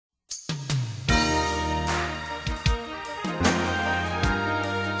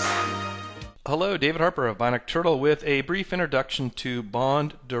Hello, David Harper of Bionic Turtle with a brief introduction to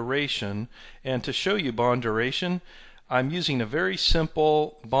bond duration. And to show you bond duration, I'm using a very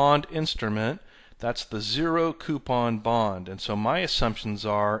simple bond instrument. That's the zero coupon bond. And so my assumptions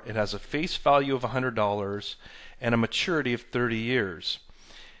are it has a face value of $100 and a maturity of 30 years.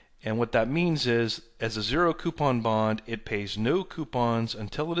 And what that means is, as a zero coupon bond, it pays no coupons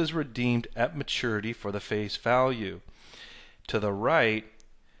until it is redeemed at maturity for the face value. To the right,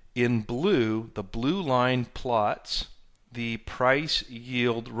 in blue, the blue line plots the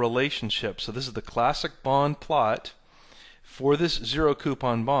price-yield relationship. So this is the classic bond plot for this zero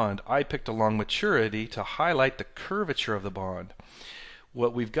coupon bond. I picked a long maturity to highlight the curvature of the bond.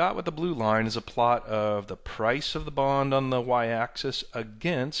 What we've got with the blue line is a plot of the price of the bond on the y-axis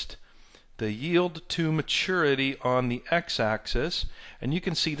against the yield to maturity on the x-axis. And you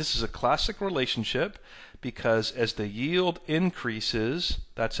can see this is a classic relationship because as the yield increases,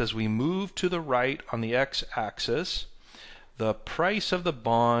 that's as we move to the right on the x-axis, the price of the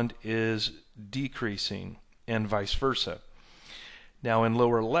bond is decreasing and vice versa. Now in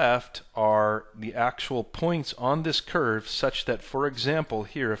lower left are the actual points on this curve such that, for example,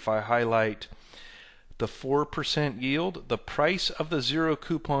 here if I highlight the 4% yield, the price of the zero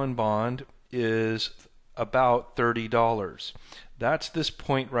coupon bond is about $30. That's this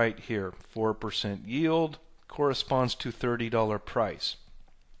point right here. 4% yield corresponds to $30 price.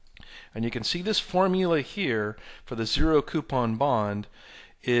 And you can see this formula here for the zero coupon bond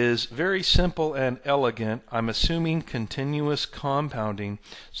is very simple and elegant. I'm assuming continuous compounding.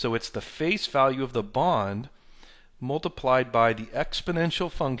 So it's the face value of the bond multiplied by the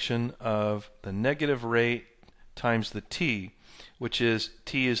exponential function of the negative rate times the t, which is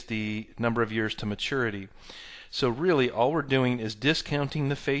t is the number of years to maturity. So really all we're doing is discounting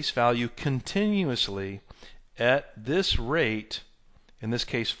the face value continuously at this rate, in this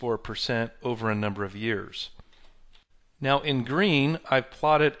case 4%, over a number of years. Now in green, I've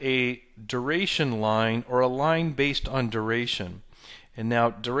plotted a duration line, or a line based on duration. And now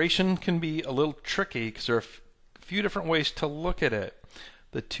duration can be a little tricky because there are a few different ways to look at it.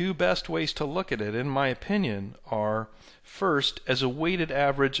 The two best ways to look at it, in my opinion, are first as a weighted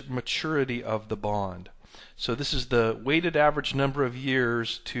average maturity of the bond. So this is the weighted average number of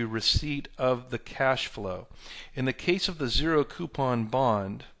years to receipt of the cash flow. In the case of the zero coupon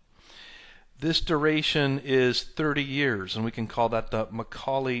bond, this duration is 30 years, and we can call that the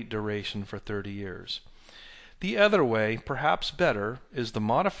Macaulay duration for 30 years. The other way, perhaps better, is the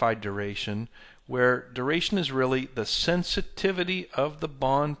modified duration, where duration is really the sensitivity of the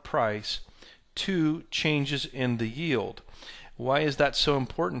bond price to changes in the yield. Why is that so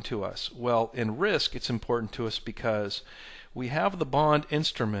important to us? Well, in risk, it's important to us because we have the bond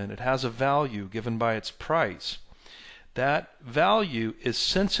instrument. It has a value given by its price. That value is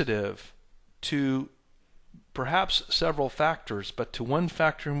sensitive to perhaps several factors, but to one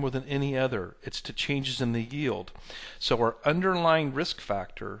factor more than any other. It's to changes in the yield. So our underlying risk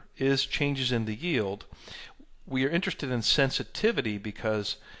factor is changes in the yield. We are interested in sensitivity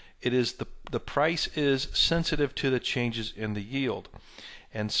because it is the price is sensitive to the changes in the yield.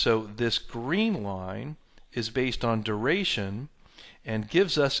 And so this green line is based on duration and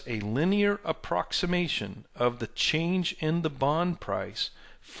gives us a linear approximation of the change in the bond price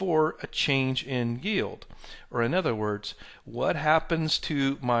for a change in yield. Or in other words, what happens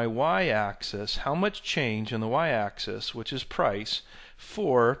to my y-axis, how much change in the y-axis, which is price,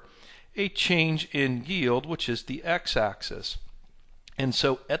 for a change in yield, which is the x-axis. And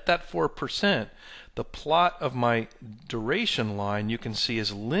so at that 4%, the plot of my duration line you can see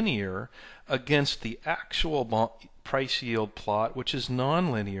is linear against the actual price yield plot, which is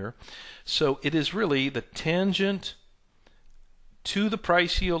nonlinear. So it is really the tangent to the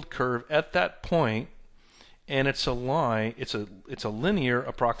price yield curve at that point, and it's a line, it's a linear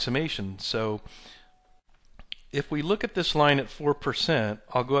approximation. So if we look at this line at 4%,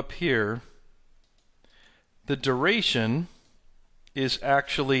 I'll go up here, the duration is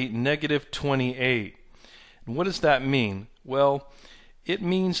actually -28. And what does that mean? Well, it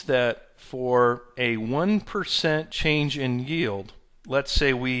means that for a 1% change in yield, let's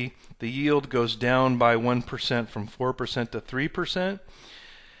say the yield goes down by 1% from 4% to 3%,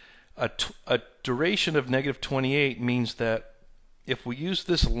 a duration of -28 means that if we use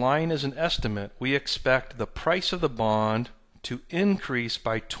this line as an estimate, we expect the price of the bond to increase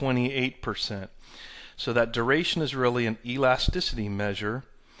by 28%. So that duration is really an elasticity measure,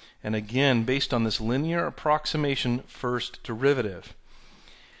 and again based on this linear approximation first derivative.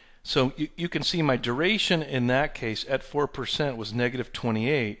 So you can see my duration in that case at 4% was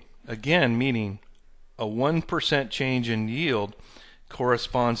 -28, again meaning a 1% change in yield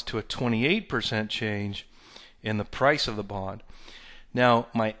corresponds to a 28% change in the price of the bond. Now,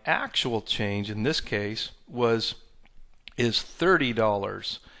 my actual change in this case is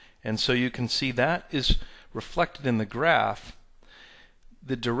 $30. And so you can see that is reflected in the graph.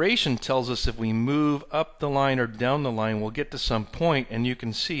 The duration tells us if we move up the line or down the line, we'll get to some point, and you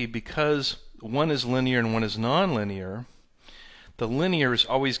can see because one is linear and one is nonlinear, the linear is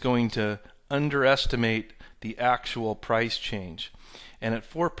always going to underestimate the actual price change. And at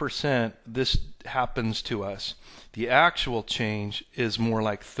 4%, this happens to us. The actual change is more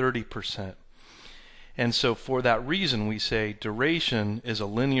like 30%. And so for that reason, we say duration is a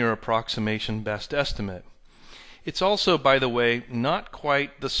linear approximation best estimate. It's also, by the way, not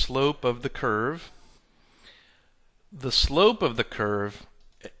quite the slope of the curve. The slope of the curve,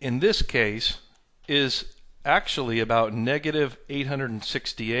 in this case, is actually about negative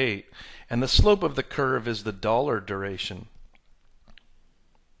 868, and the slope of the curve is the dollar duration.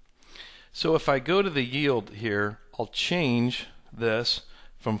 So if I go to the yield here, I'll change this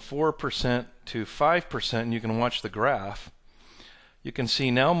from 4% to 5%, and you can watch the graph. You can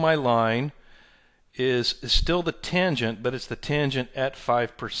see now my line is still the tangent, but it's the tangent at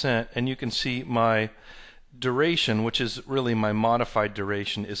 5%, and you can see my duration, which is really my modified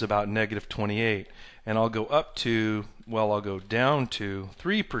duration, is about negative 28. And I'll go up to, well, I'll go down to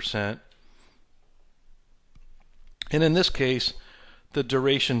 3%. And in this case, the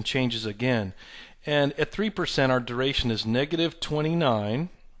duration changes again. And at 3%, our duration is negative 29.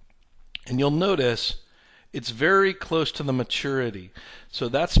 And you'll notice it's very close to the maturity. So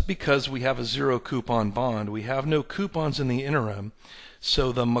that's because we have a zero coupon bond. We have no coupons in the interim.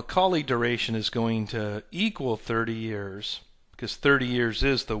 So the Macaulay duration is going to equal 30 years, because 30 years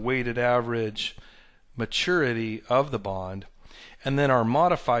is the weighted average maturity of the bond. And then our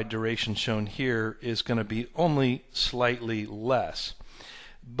modified duration shown here is going to be only slightly less.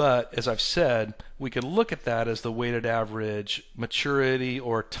 But as I've said, we could look at that as the weighted average maturity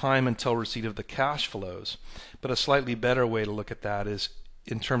or time until receipt of the cash flows. But a slightly better way to look at that is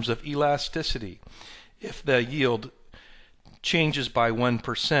in terms of elasticity. If the yield changes by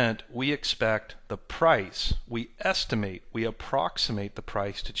 1%, we expect the price, we approximate the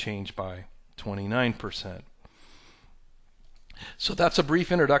price to change by 29%. So that's a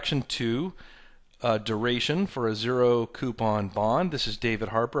brief introduction to duration for a zero coupon bond. This is David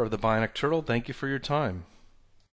Harper of the Bionic Turtle. Thank you for your time.